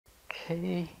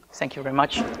Okay, thank you very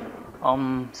much.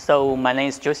 So my name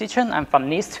is Josie Chen. I'm from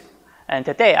NIST, and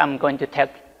today I'm going to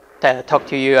talk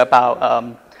to you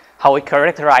about how we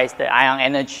characterize the ion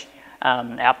energy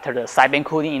after the sideband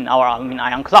cooling in our aluminum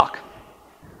ion clock.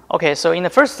 Okay, so in the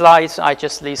first slide, I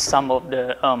just list some of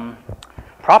the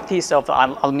properties of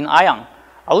aluminum ion.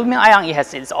 Aluminum ion, it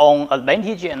has its own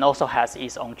advantage and also has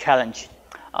its own challenge.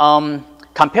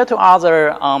 Compared to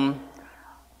other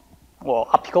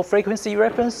optical frequency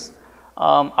reference,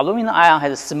 aluminum ion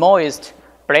has the smallest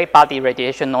black body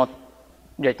radiation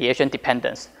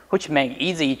dependence, which makes it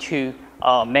easy to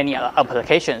many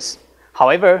applications.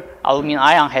 However, aluminum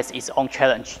ion has its own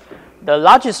challenge. The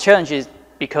largest challenge is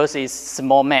because it's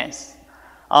small mass.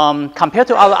 Compared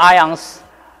to other ions,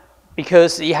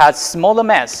 because it has smaller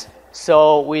mass,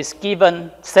 so with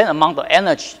given same amount of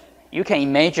energy, you can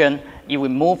imagine it will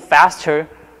move faster,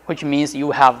 which means you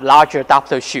have larger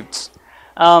Doppler shifts.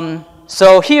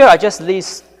 So here I just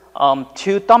list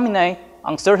two dominant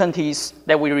uncertainties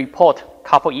that we report a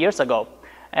couple years ago,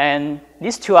 and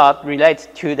these two uncertainties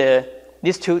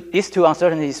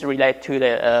relate to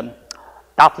the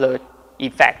Doppler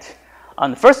effect.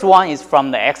 The first one is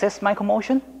from the axis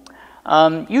micromotion.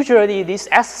 Usually, this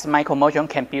axis micromotion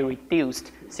can be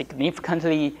reduced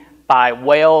significantly by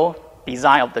well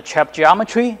design of the trap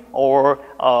geometry or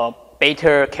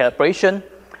better calibration.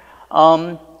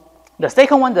 The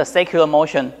second one, the circular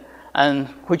motion,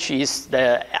 which is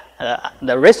the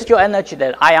residual energy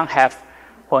that ion have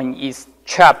when it's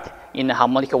trapped in the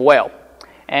harmonic well.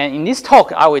 And in this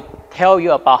talk, I will tell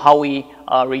you about how we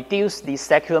reduce the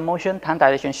circular motion, time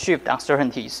dilation shift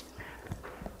uncertainties.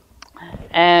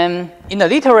 And in the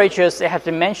literature, it has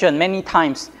been mentioned many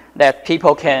times that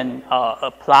people can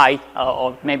apply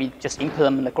or maybe just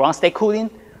implement the ground state cooling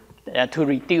to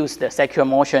reduce the circular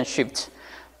motion shift.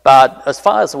 But as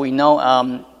far as we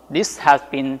know, this has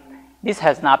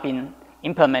not been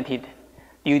implemented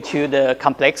due to the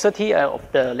complexity of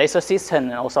the laser system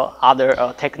and also other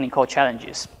technical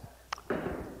challenges.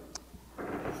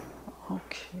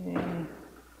 Okay.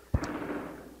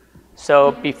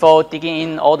 So before digging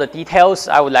in all the details,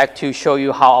 I would like to show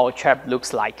you how our trap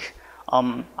looks like.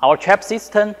 Our trap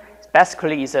system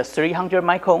basically is a 300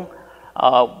 micron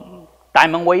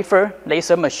diamond wafer,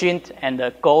 laser machined, and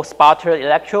a gold sputter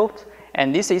electrode.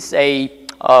 And this is a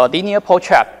linear pole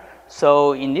trap.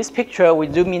 So in this picture, we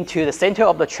zoom into the center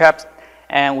of the trap,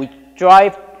 and we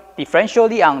drive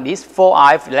differentially on this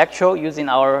 4RF electrode using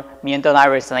our meander line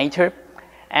resonator.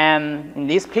 And in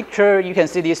this picture, you can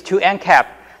see these two end caps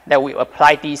that we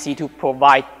apply DC to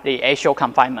provide the axial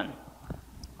confinement.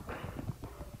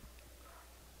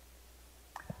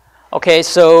 Okay,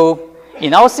 so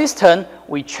in our system,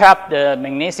 we trap the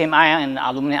magnesium ion and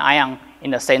aluminum ion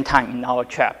in the same time in our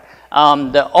trap.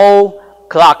 The all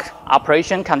clock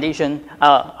operation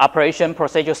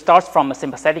procedure starts from a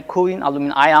sympathetic cooling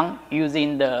aluminum ion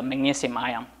using the magnesium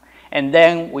ion. And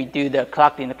then we do the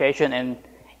clock integration, and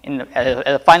at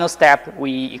the final step,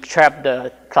 we extract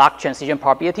the clock transition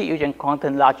probability using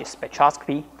quantum logic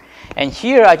spectroscopy. And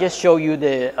here I just show you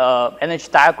the energy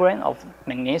diagram of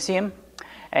magnesium.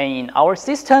 And in our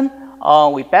system,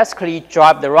 we basically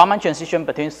drive the Raman transition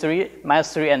between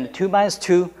 3-3 and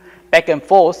 2-2 back and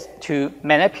forth to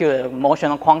manipulate the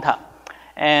motional quanta.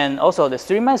 And also the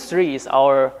 3-3 is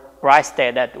our bright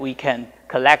state that we can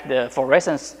collect the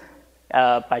fluorescence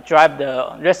by drive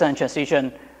the resonance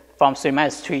transition from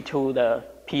 3-3 to the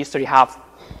P3½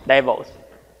 levels.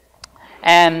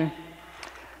 And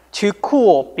to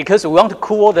cool, because we want to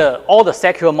cool all the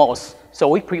circular modes, so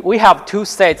we have two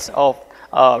sets of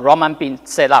Raman being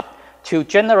set up to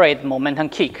generate momentum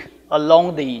kick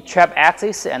along the trap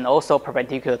axis and also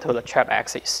perpendicular to the trap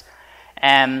axis.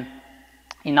 And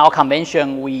in our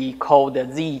convention, we call the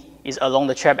Z is along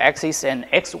the trap axis and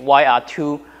X, Y are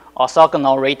two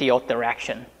orthogonal radial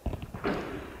direction.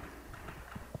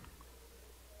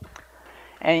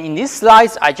 And in these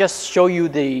slides, I just show you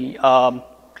the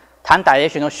time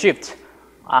dilational shift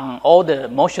on all the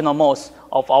motional modes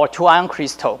of our 2-ion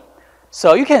crystal.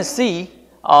 So you can see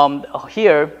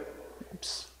here,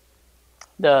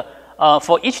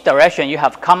 for each direction, you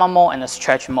have common mode and a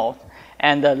stretch mode.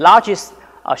 And the largest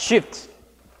shift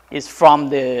is from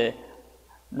the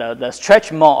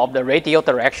stretch mode of the radial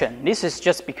direction. This is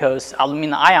just because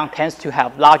aluminum ion tends to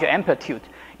have larger amplitude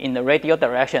in the radial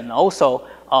direction. Also,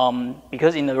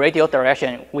 because in the radial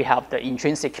direction, we have the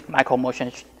intrinsic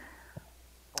micromotion.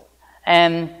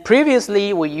 And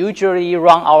previously, we usually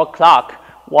run our clock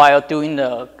while doing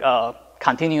the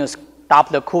continuous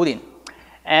Doppler cooling.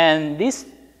 And this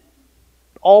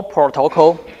all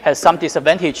protocol has some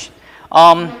disadvantage.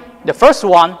 The first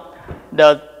one,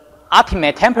 the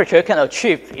ultimate temperature you can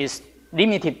achieve is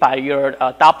limited by your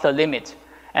Doppler limit.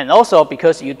 And also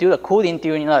because you do the cooling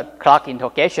during the clock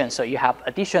interrogation, so you have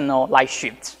additional light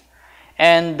shifts.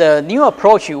 And the new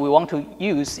approach we want to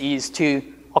use is to,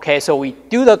 okay, so we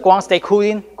do the ground state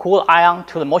cooling, cool ion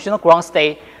to the motional ground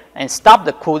state, and stop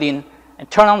the cooling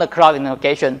and turn on the clock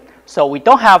interrogation. So we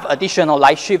don't have additional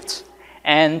light shifts.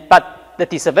 But the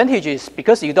disadvantage is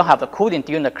because you don't have the cooling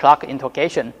during the clock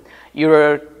interrogation,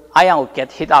 your ion will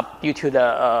get heat up due to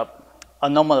the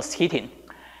anomalous heating.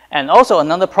 And also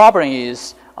another problem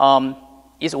is,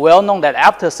 it's well known that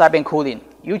after sideband cooling,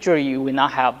 usually you will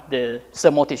not have the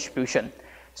thermal distribution.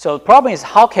 So the problem is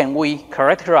how can we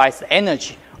characterize the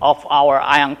energy of our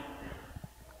ion?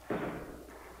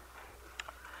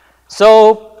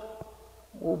 So,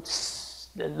 oops,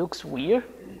 that looks weird.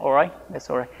 All right, that's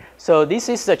all right. So this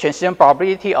is the transition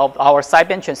probability of our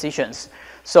sideband transitions.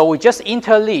 So we just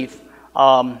interleave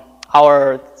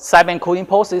our sideband cooling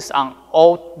pulses on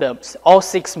all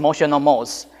 6 motional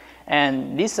modes.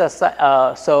 And this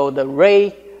so the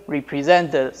ray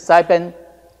represents the sideband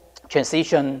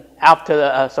transition after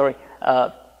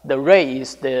the ray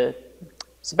is the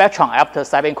spectrum after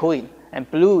sideband cooling, and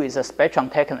blue is a spectrum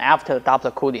taken after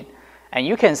Doppler cooling. And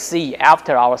you can see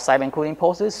after our sideband cooling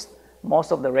pulses,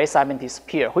 most of the ray sideband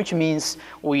disappear, which means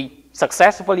we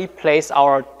successfully place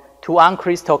our 2 ion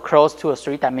crystal close to a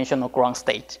 3-dimensional ground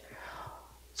state.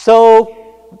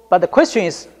 So, but the question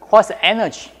is, what's the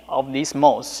energy of these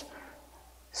modes?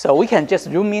 So we can just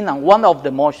zoom in on one of the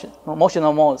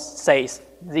motional modes, say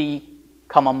Z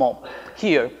common mode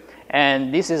here.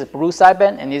 And this is blue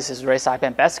sideband and this is red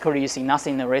sideband. Basically, you see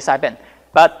nothing in the red sideband.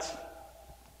 But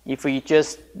if we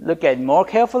just look at it more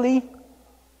carefully,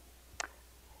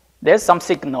 there's some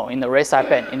signal in the red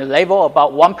sideband in the level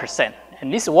about 1%.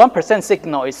 And this 1%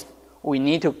 signal is we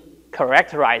need to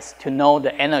characterize to know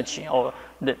the energy or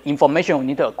the information we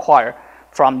need to acquire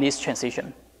from this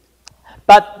transition.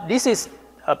 But this is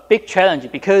a big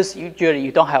challenge because usually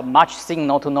you don't have much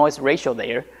signal to noise ratio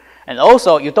there. And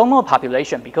also you don't know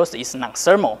population because it's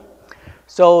non-thermal.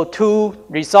 So to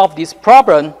resolve this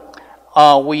problem,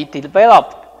 we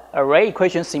developed a ray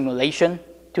equation simulation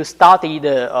to study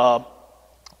the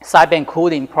sideband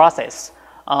cooling process.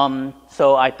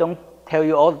 So I don't tell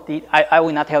you all I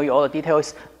will not tell you all the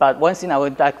details, but one thing I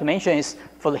would like to mention is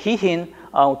for the heating,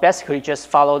 we basically just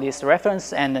follow this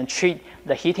reference and then treat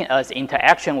the heating as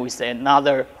interaction with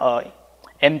another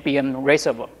NBM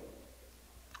reservoir.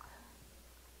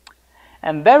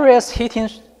 And various heating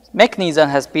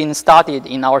mechanisms has been studied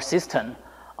in our system.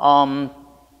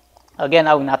 Again,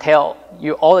 I will not tell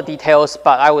you all the details,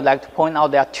 but I would like to point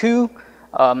out there are 2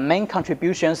 main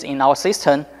contributions in our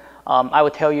system. I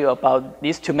will tell you about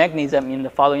these 2 mechanisms in the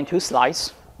following 2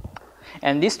 slides.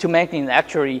 And these 2 mechanisms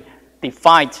actually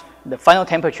define the final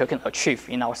temperature can achieve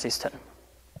in our system.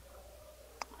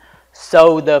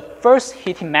 So the first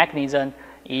heating mechanism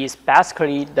is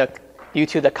basically due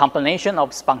to the combination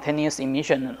of spontaneous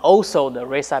emission and also the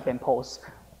ray sideband pulse,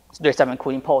 ray sideband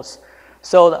cooling pulse.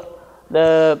 So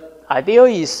the idea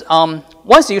is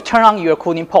once you turn on your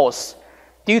cooling pulse,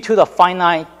 due to the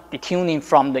finite detuning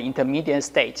from the intermediate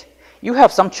state, you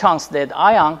have some chance that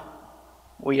ion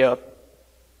will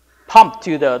pump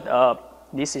to the,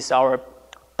 this is our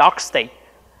dark state.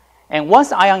 And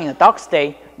once ion in the dark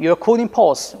state, your cooling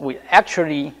pulse will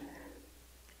actually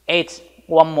add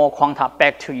 1 more quanta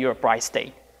back to your bright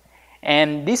state.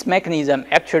 And this mechanism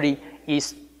actually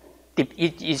is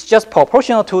just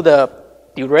proportional to the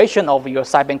duration of your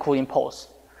sideband cooling pulse.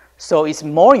 So it's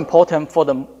more important for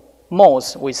the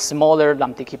modes with smaller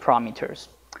lambda-decay parameters.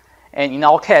 And in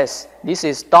our case, this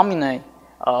is dominant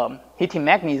heating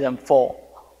mechanism for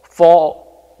 4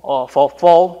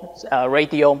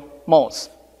 radial modes.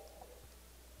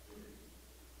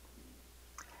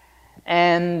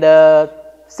 And the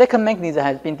second mechanism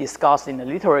has been discussed in the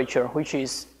literature, which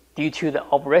is due to the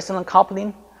operational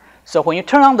coupling. So when you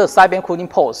turn on the sideband cooling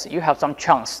pulse, you have some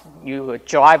chance you will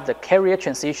drive the carrier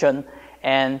transition.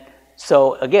 And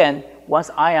so again,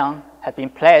 once ion has been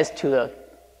placed to the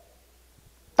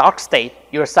dark state,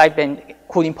 your sideband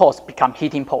cooling pulse becomes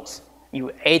heating pulse.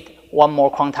 You add 1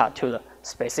 more quanta to the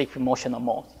specific motional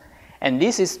mode. And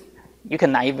this is, you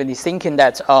can naively thinking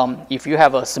that if you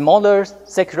have a smaller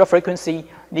circular frequency,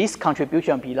 this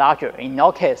contribution will be larger. In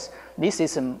our case, this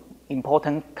is an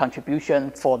important contribution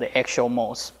for the actual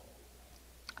modes.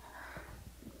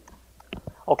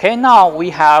 Okay, now we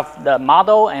have the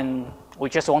model and we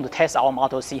just want to test our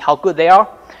model, see how good they are.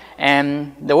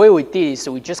 And the way we did is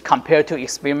we just compare to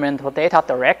experimental data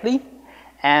directly.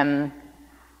 And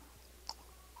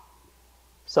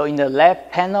so in the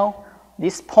left panel,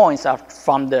 these points are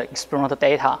from the experimental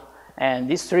data. And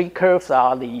these three curves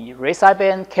are the red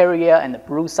sideband carrier and the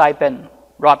blue sideband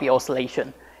Rabi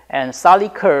oscillation. And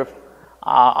solid curve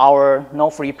are our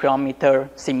no-free parameter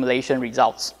simulation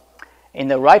results. In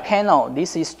the right panel,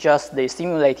 this is just the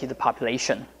simulated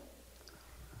population.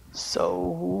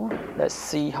 So let's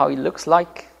see how it looks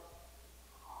like.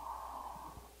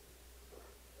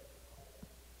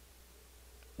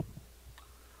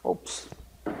 Oops,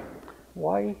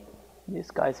 why this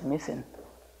guy is missing?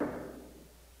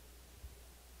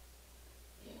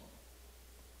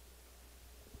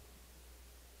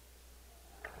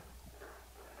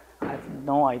 I have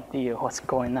no idea what's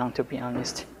going on, to be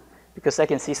honest, because I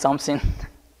can see something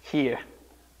here.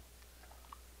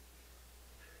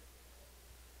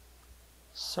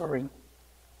 Sorry.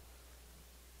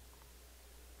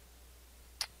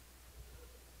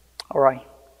 All right.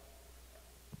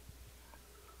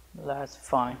 That's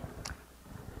fine.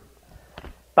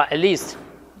 But at least,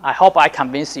 I hope I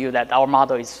convince you that our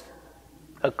model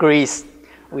agrees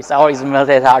with our experimental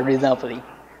data reasonably.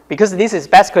 Because this is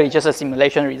basically just a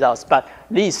simulation results, but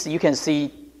at least you can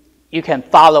see, you can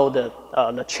follow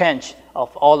the change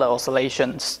of all the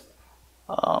oscillations.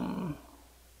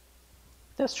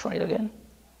 Let's try it again.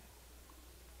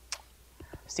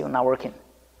 Still not working.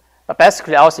 But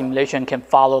basically, our simulation can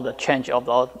follow the change of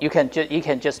the. You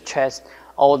can just trace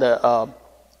all the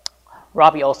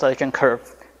Rabi oscillation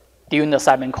curve during the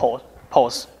sideband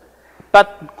pulse.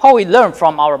 But how we learn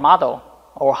from our model,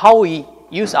 or how we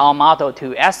use our model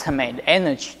to estimate the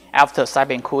energy after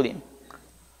sideband cooling?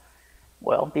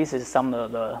 Well, this is some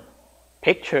of the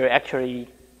picture. Actually,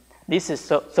 this is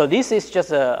so this is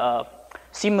just a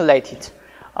simulated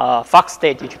Fock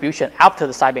state distribution after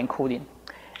the sideband cooling.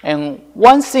 And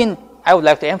one thing I would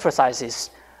like to emphasize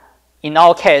is, in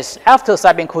our case, after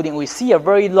sideband cooling, we see a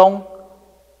very long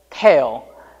tail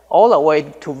all the way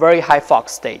to very high Fock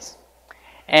states.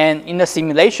 And in the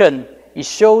simulation, it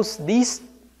shows these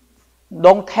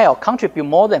long tail contribute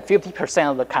more than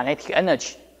 50% of the kinetic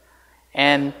energy.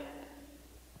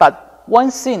 But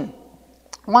one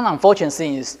unfortunate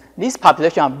thing is, these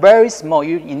populations are very small.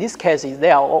 In this case, they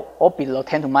are all below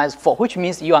 10 to minus 4, which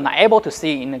means you are not able to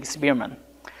see in the experiment.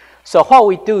 So what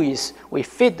we do is we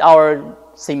feed our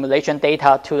simulation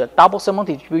data to the double thermal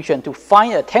distribution to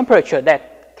find a temperature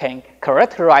that can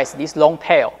characterize this long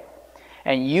tail,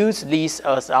 and use this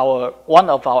as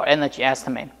one of our energy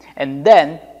estimate, and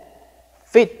then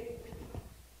feed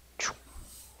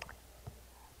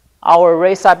our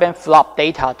ray sideband flop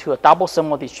data to a double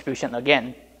thermal distribution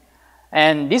again.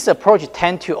 And this approach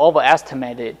tends to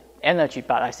overestimate the energy,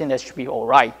 but I think that should be all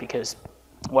right because,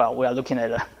 well, we are looking at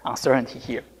the uncertainty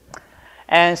here.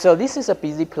 And so this is a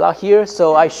busy plot here.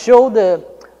 So I show the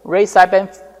ray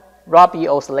sideband Rabi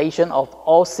oscillation of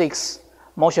all 6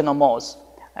 motional modes.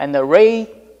 And the ray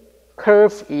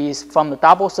curve is from the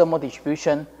double thermal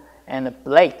distribution, and the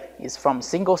black is from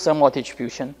single thermal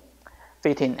distribution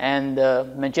fitting. And the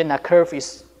magenta curve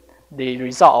is the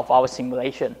result of our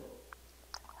simulation.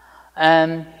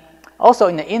 And also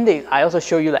in the index, I also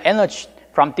show you the energy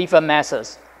from different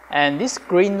methods. And these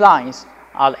green lines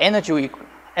are the energy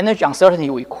uncertainty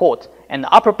we quote, and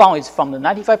the upper bound is from the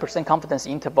 95% confidence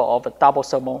interval of a double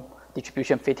thermal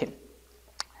distribution fitting.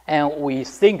 And we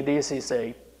think this is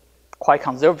a quite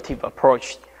conservative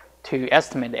approach to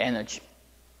estimate the energy.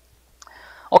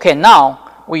 Okay,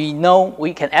 now we know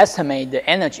we can estimate the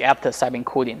energy after sideband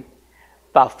cooling,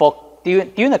 but for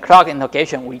during the clock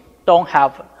interrogation, we don't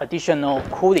have additional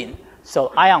cooling,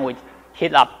 so ion will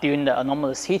heat up during the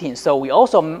anomalous heating. So we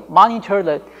also monitor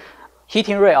the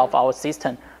heating rate of our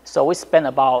system. So we spent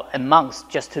about a month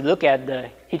just to look at the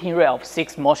heating rate of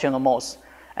 6 motional modes.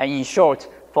 And in short,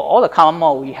 for all the common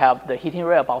mode, we have the heating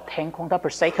rate about 10 quanta per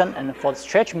second, and for the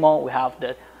stretch mode, we have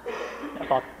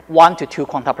about 1 to 2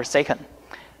 quanta per second.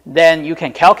 Then you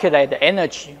can calculate the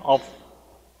energy of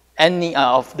any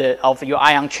of your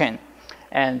ion chain,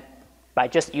 and by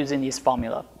just using this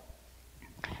formula.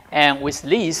 And with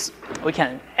this, we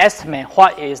can estimate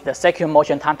what is the circular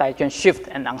motion time dilation shift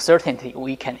and uncertainty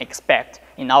we can expect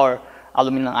in our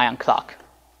aluminum ion clock.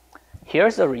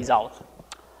 Here's the result.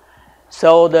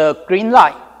 So the green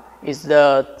light is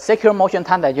the circular motion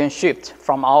time dilation shift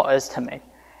from our estimate,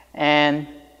 and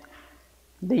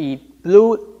the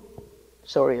blue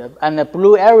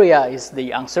area is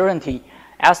the uncertainty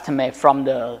estimate from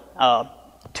the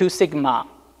 2 sigma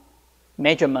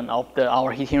measurement of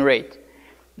our heating rate.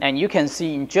 And you can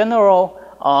see in general,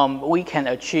 we can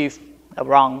achieve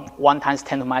around 1 times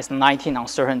 10 to the minus 19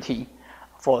 uncertainty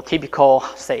for typical,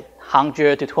 say,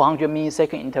 100 to 200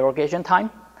 millisecond interrogation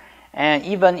time. And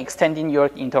even extending your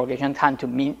interrogation time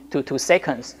to 2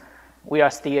 seconds, we are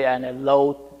still at a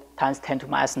low times 10 to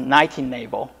minus 19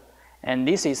 label. And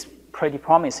this is pretty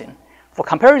promising. For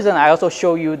comparison, I also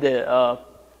show you the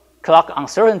clock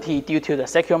uncertainty due to the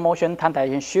circular motion, time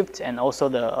dilation shift, and also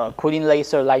the cooling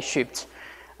laser light shift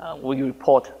we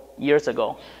report years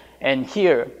ago. And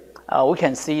here we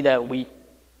can see that we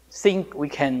think we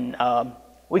can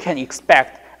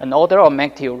expect an order of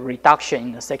magnitude reduction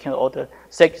in the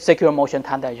circular motion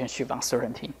time dilation shift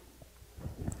uncertainty.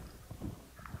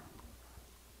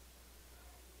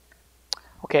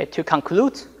 Okay, to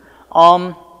conclude,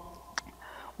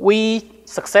 we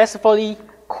successfully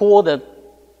cooled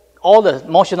all the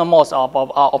motional modes of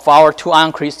our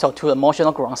 2-ion crystal to the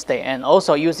motional ground state, and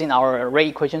also using our ray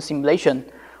equation simulation,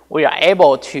 we are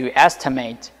able to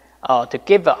estimate to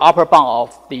give the upper bound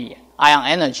of the ion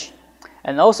energy.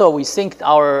 And also we think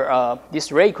our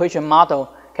this ray equation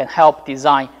model can help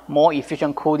design more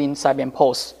efficient cooling sideband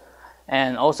posts,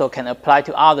 and also can apply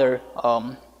to other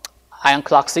ion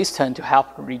clock system to help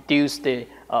reduce the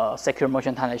circular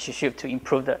motion time dilation shift to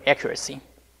improve the accuracy.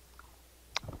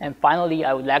 And finally,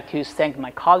 I would like to thank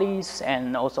my colleagues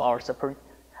and also our support,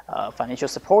 financial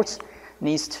supports,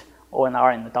 NIST,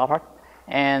 ONR, and the DARPA.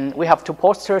 And we have 2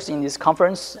 posters in this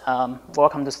conference.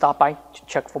 Welcome to stop by to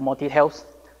check for more details.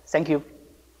 Thank you.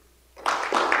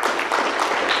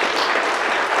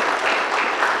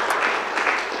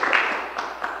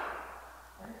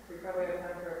 We probably have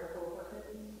time for a couple of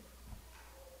questions.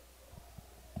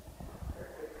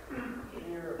 In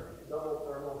your double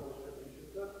thermal distribution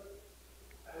stuff,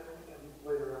 have you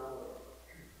played around with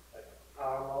like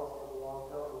power laws for the long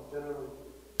term? And generally,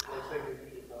 they say that you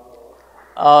should power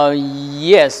laws.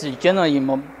 Yes, generally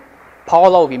power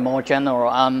law will be more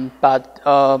general, but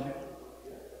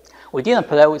we didn't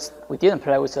play with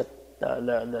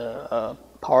the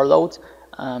power load.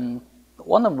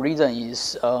 One of the reasons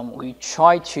is we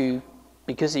try to,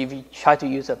 because if you try to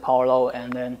use a power law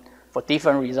and then for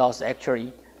different results,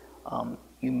 actually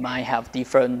you might have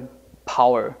different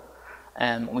power,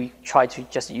 and we try to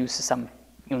just use some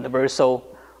universal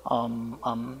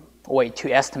way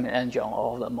to estimate energy on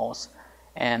all the modes.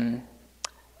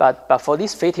 But for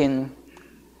this fitting,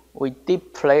 we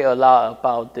did play a lot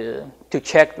about to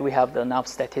check we have enough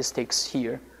statistics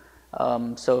here.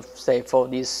 So say for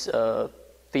these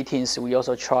fittings, we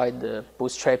also tried the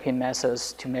bootstrapping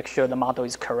methods to make sure the model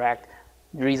is correct,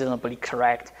 reasonably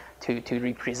correct to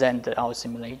represent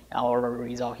our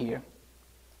result here.